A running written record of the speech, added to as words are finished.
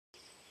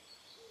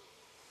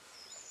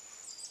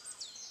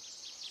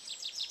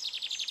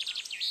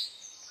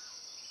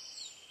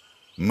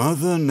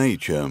Mother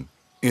Nature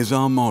is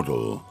our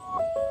model.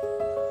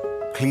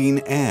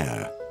 Clean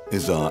air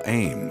is our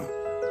aim.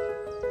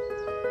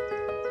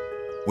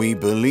 We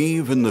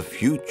believe in the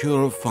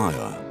future of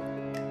fire.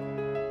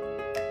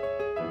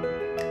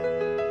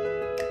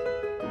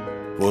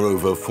 For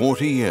over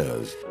 40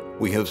 years,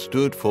 we have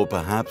stood for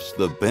perhaps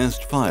the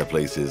best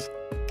fireplaces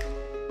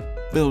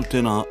built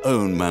in our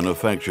own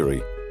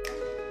manufactory.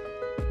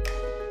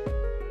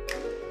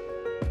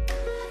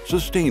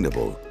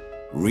 Sustainable,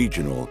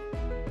 regional,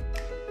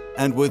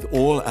 and with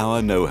all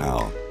our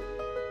know-how.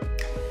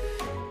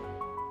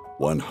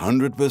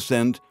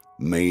 100%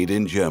 made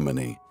in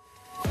Germany.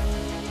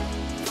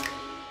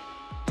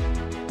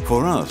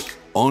 For us,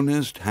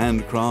 honest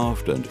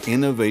handcraft and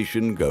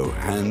innovation go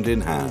hand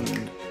in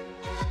hand.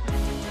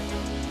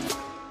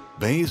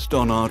 Based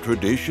on our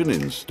tradition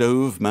in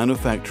stove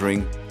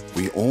manufacturing,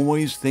 we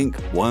always think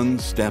one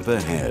step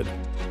ahead.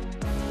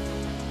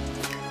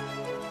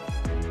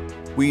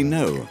 We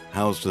know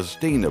how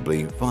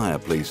sustainably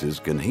fireplaces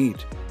can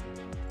heat.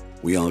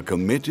 We are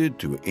committed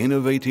to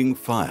innovating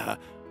fire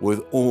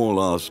with all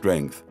our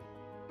strength.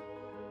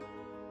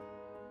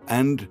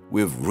 And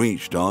we've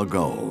reached our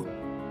goal.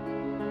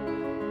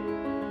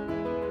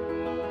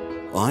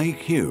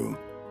 IQ,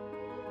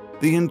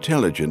 the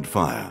intelligent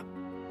fire.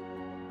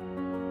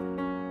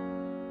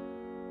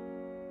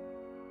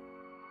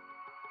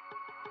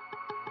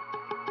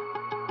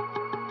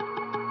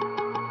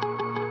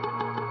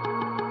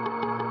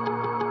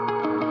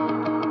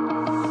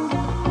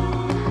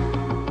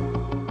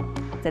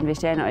 Denn wir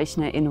stellen euch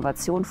eine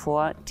Innovation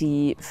vor,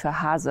 die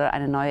für HASE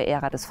eine neue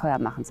Ära des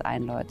Feuermachens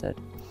einläutet.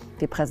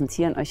 Wir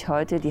präsentieren euch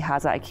heute die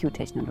HASE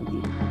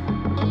IQ-Technologie.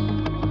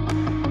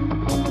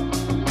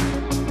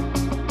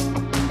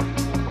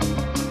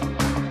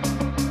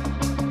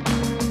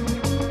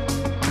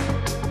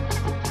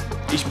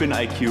 Ich bin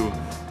IQ.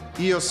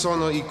 Io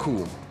sono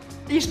IQ.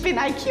 Ich bin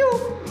IQ.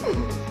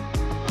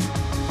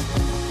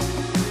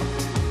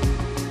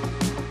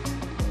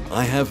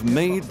 I have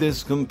made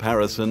this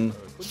comparison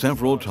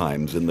several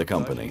times in the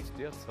company.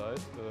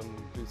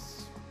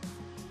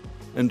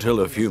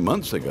 Until a few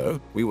months ago,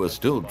 we were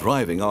still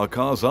driving our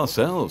cars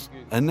ourselves,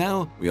 and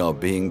now we are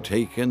being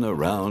taken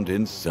around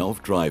in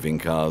self-driving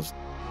cars.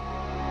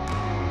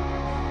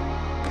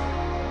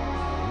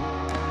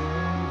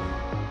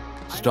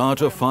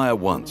 Start a fire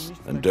once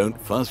and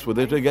don't fuss with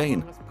it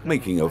again.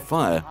 Making a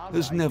fire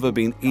has never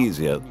been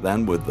easier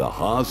than with the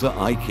HASE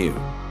IQ.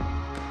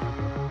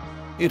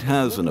 It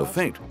has an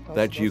effect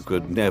that you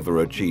could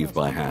never achieve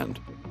by hand.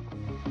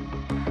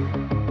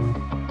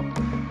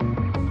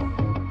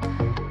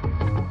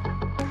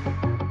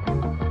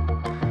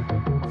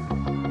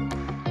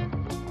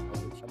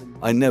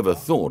 I never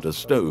thought a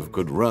stove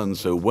could run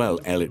so well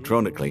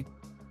electronically.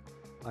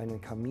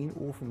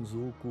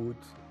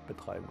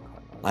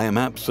 I am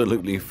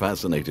absolutely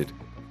fascinated.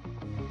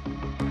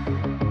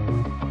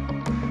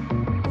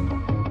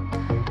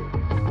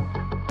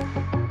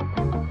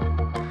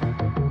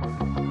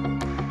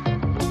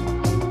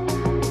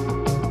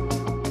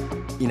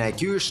 In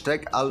IQ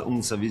steckt all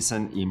unser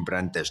Wissen in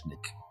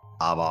Brandtechnik.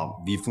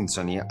 Aber wie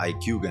funktioniert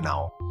IQ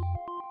genau?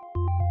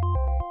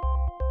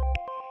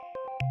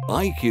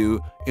 IQ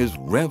is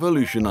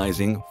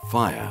revolutionizing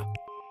fire.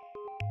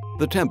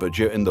 The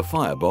temperature in the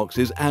firebox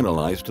is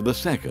analyzed to the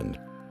second.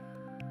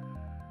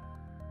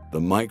 The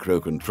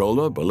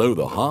microcontroller below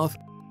the hearth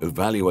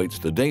evaluates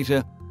the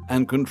data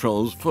and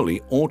controls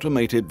fully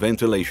automated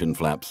ventilation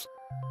flaps.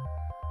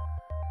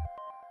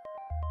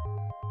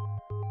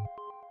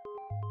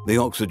 The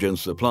oxygen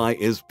supply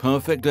is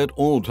perfect at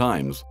all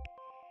times.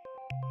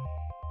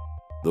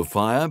 The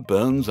fire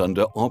burns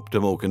under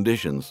optimal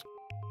conditions.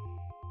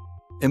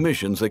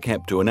 Emissions are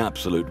kept to an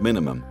absolute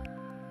minimum.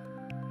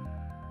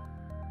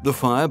 The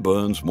fire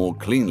burns more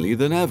cleanly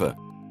than ever.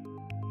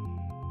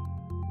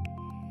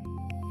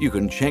 You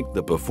can check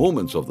the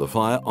performance of the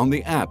fire on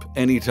the app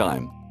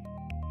anytime.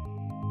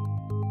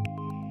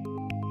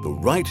 The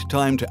right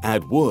time to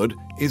add wood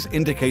is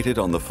indicated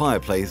on the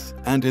fireplace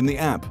and in the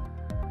app.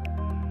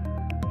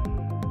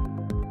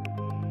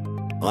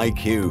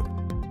 IQ,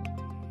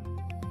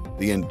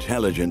 the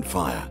intelligent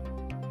fire.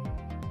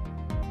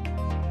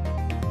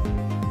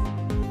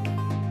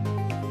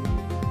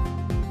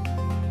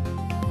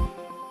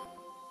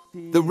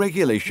 The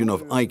regulation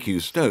of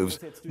IQ stoves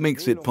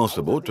makes it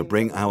possible to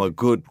bring our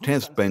good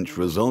test bench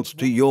results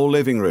to your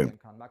living room,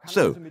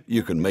 so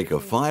you can make a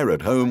fire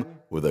at home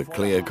with a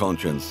clear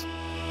conscience.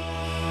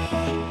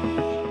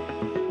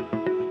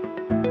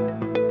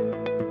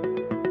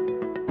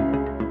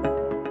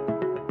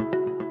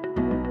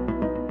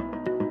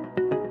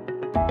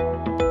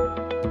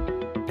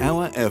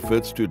 Our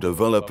efforts to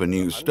develop a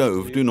new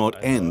stove do not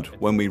end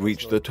when we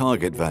reach the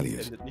target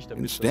values.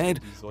 Instead,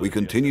 we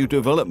continue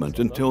development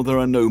until there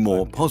are no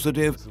more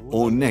positive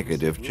or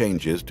negative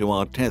changes to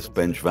our test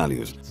bench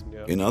values.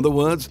 In other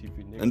words,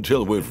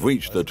 until we've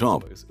reached the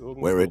top,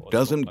 where it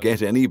doesn't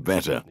get any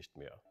better.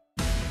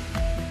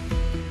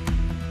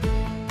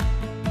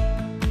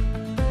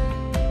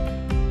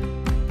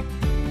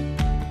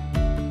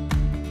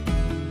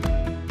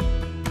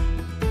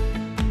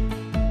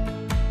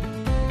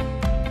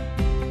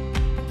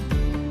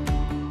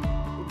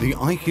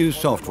 IQ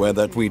software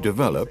that we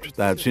developed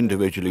that's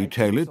individually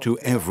tailored to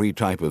every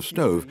type of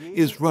stove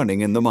is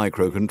running in the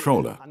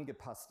microcontroller.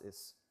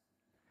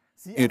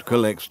 It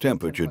collects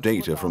temperature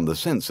data from the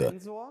sensor,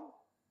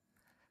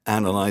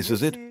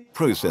 analyzes it,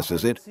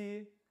 processes it,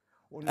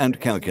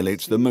 and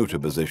calculates the motor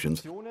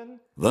positions,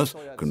 thus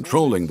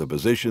controlling the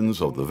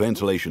positions of the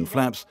ventilation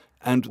flaps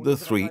and the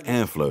three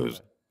airflows: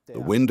 the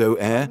window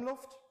air,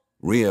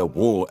 rear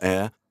wall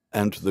air,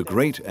 and the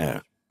grate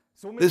air.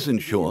 This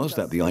ensures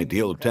that the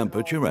ideal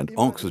temperature and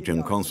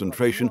oxygen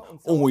concentration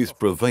always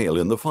prevail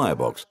in the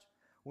firebox,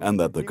 and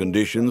that the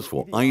conditions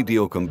for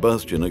ideal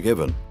combustion are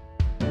given.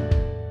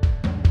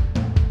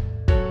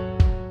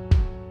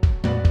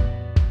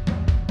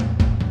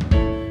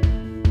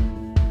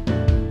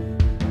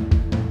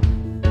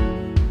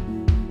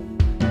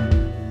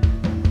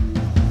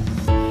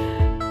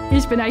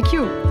 Ich bin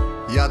IQ.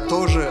 Я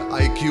тоже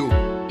IQ.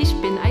 Ich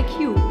bin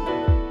IQ.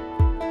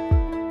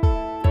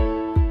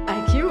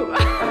 IQ.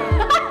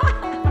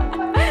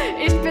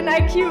 Ich bin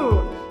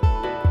IQ.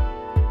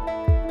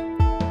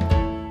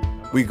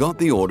 We got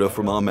the order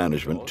from our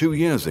management 2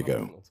 years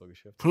ago.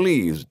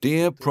 Please,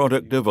 dear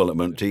product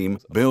development team,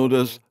 build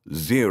us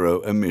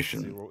zero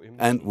emission.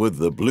 And with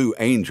the Blue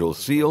Angel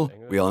seal,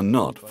 we are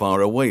not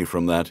far away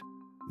from that.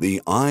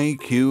 The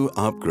IQ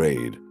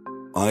upgrade,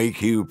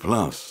 IQ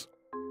Plus.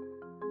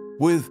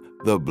 With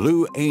the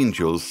Blue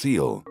Angel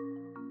seal,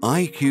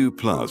 IQ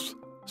Plus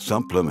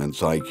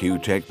supplements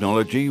IQ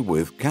technology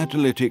with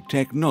catalytic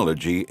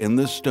technology in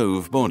the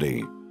stove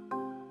body.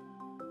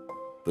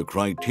 The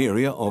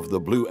criteria of the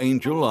Blue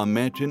Angel are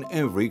met in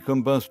every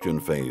combustion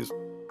phase.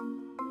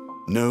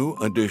 No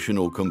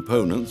additional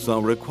components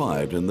are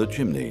required in the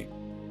chimney.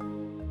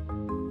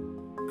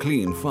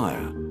 Clean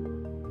fire.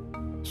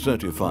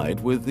 Certified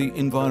with the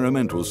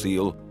environmental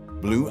seal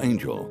Blue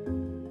Angel.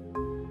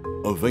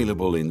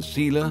 Available in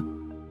Sealer,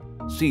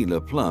 Sealer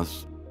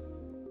Plus,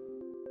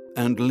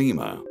 and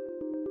Lima.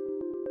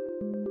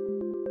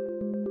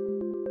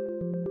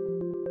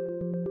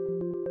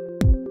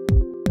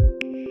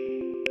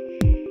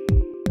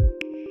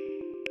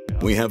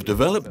 We have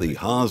developed the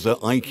HASE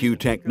IQ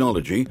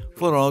technology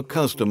for our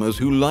customers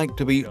who like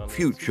to be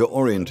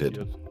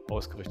future-oriented.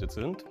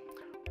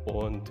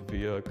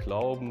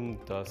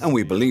 And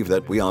we believe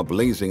that we are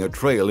blazing a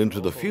trail into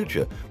the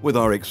future with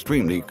our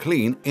extremely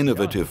clean,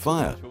 innovative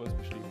fire.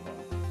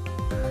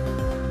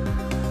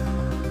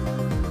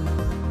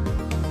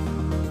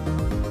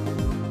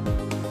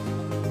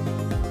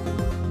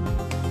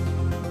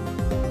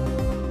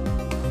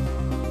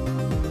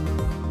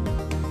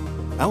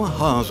 Our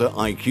HASE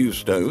IQ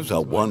stoves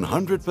are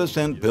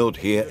 100% built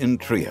here in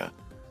Trier.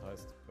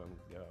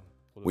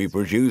 We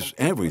produce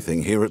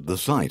everything here at the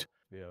site.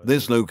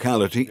 This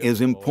locality is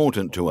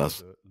important to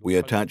us. We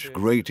attach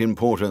great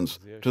importance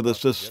to the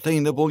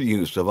sustainable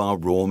use of our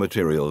raw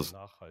materials.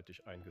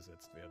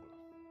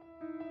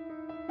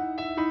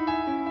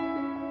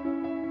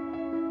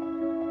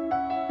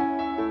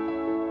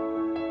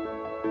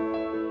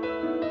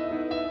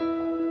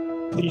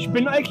 Ich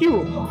bin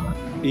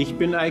IQ. Ich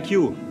bin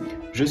IQ.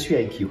 Je suis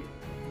IQ.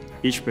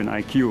 Ich bin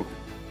IQ.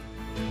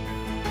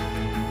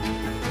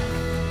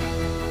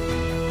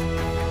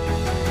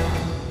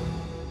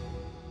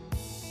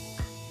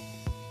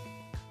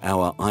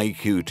 Our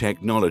IQ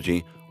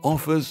technology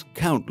offers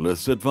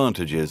countless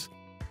advantages.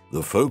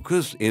 The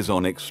focus is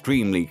on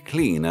extremely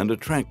clean and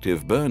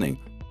attractive burning,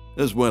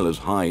 as well as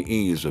high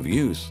ease of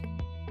use.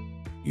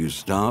 You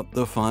start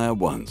the fire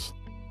once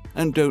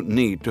and don't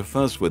need to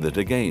fuss with it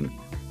again.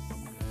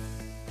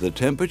 The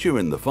temperature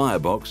in the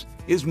firebox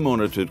is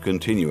monitored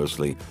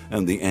continuously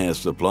and the air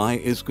supply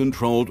is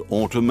controlled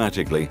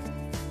automatically.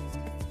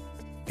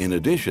 In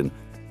addition,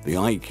 the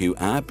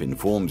IQ app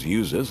informs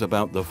users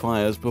about the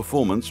fire's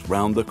performance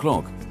round the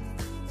clock.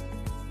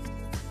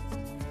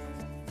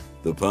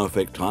 The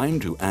perfect time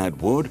to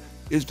add wood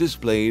is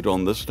displayed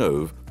on the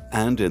stove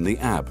and in the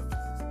app.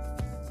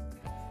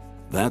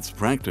 That's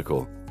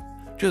practical,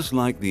 just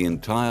like the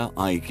entire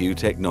IQ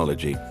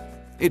technology.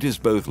 It is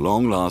both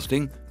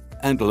long-lasting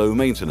and low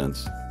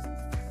maintenance.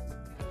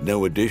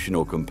 No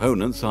additional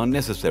components are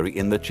necessary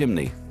in the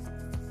chimney.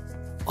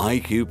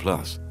 IQ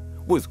Plus,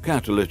 with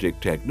catalytic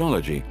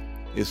technology,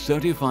 is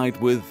certified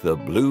with the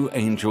Blue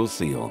Angel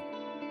seal.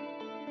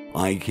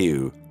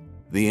 IQ,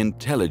 the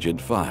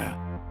intelligent fire.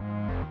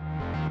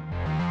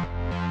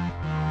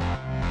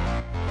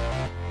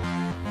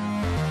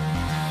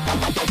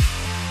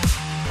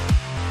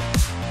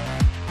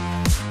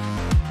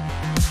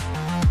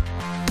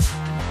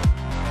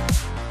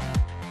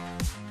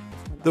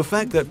 The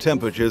fact that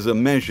temperatures are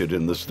measured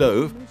in the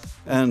stove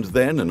and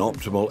then an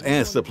optimal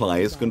air supply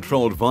is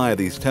controlled via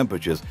these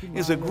temperatures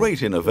is a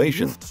great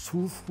innovation.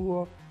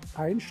 Luftzufuhr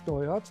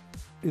einsteuert,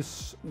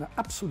 ist eine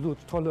absolut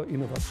tolle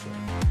Innovation.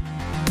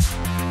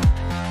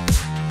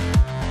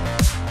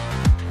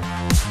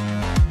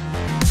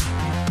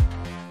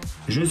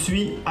 Je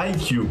suis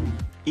IQ.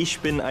 Ich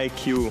bin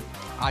IQ.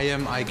 I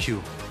am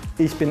IQ.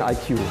 Ich bin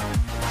IQ.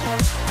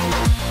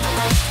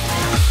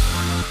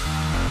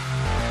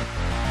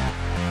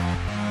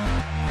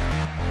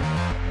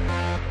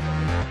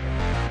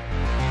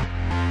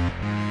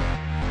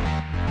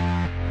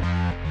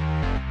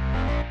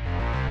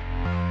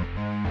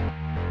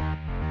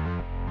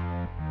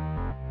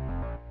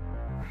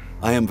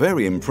 I am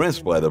very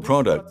impressed by the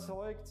product.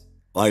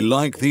 I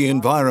like the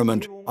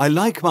environment, I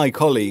like my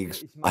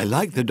colleagues, I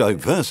like the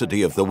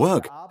diversity of the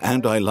work,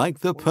 and I like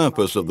the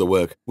purpose of the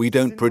work. We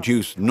don't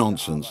produce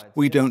nonsense.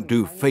 We don't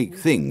do fake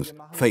things,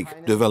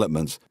 fake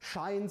developments.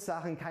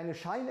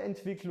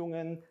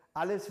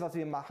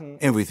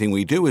 Everything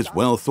we do is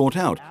well thought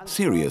out,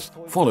 serious,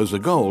 follows a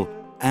goal,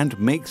 and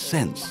makes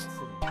sense.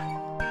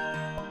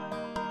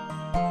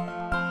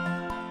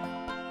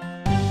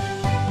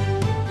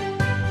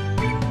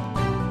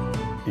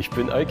 Ich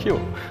bin IQ.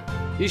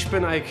 Ich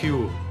bin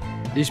IQ.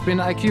 Ich bin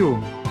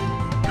IQ.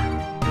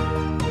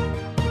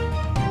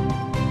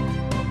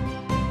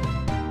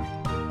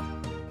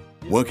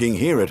 Working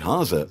here at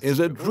HASE is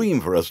a dream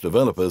for us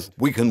developers.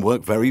 We can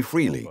work very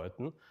freely.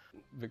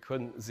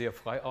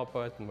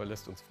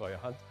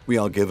 We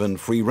are given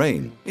free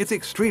rein. It's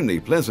extremely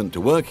pleasant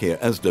to work here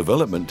as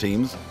development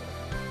teams.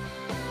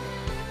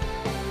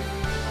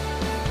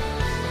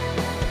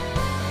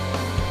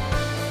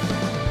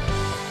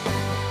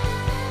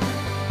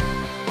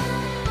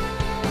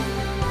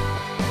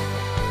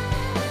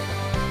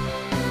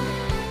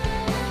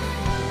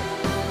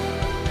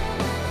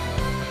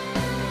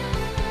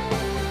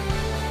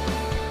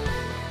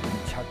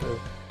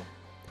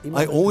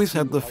 I always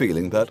had the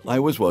feeling that I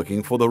was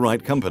working for the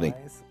right company.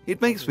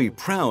 It makes me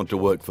proud to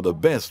work for the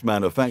best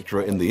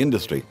manufacturer in the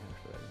industry.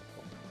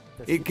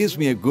 It gives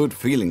me a good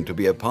feeling to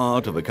be a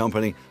part of a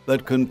company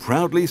that can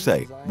proudly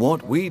say,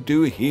 what we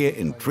do here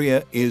in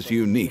Trier is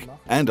unique,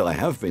 and I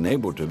have been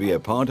able to be a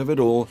part of it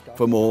all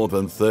for more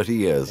than 30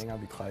 years.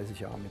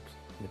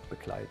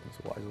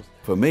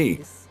 For me,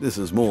 this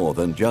is more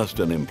than just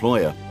an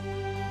employer.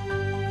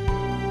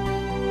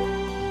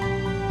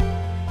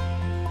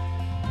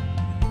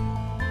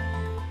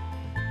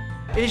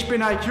 Ich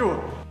bin IQ.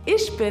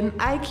 Ich bin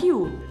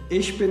IQ.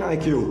 Ich bin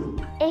IQ.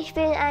 Ich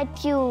bin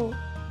IQ.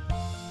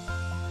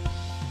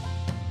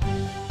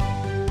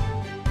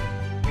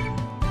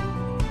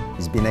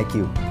 Ich bin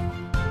IQ.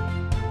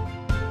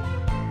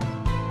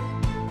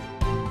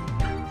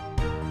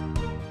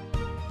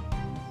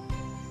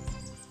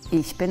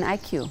 Ich bin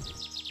IQ.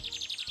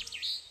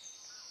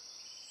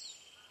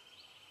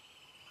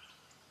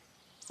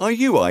 Are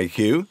you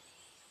IQ?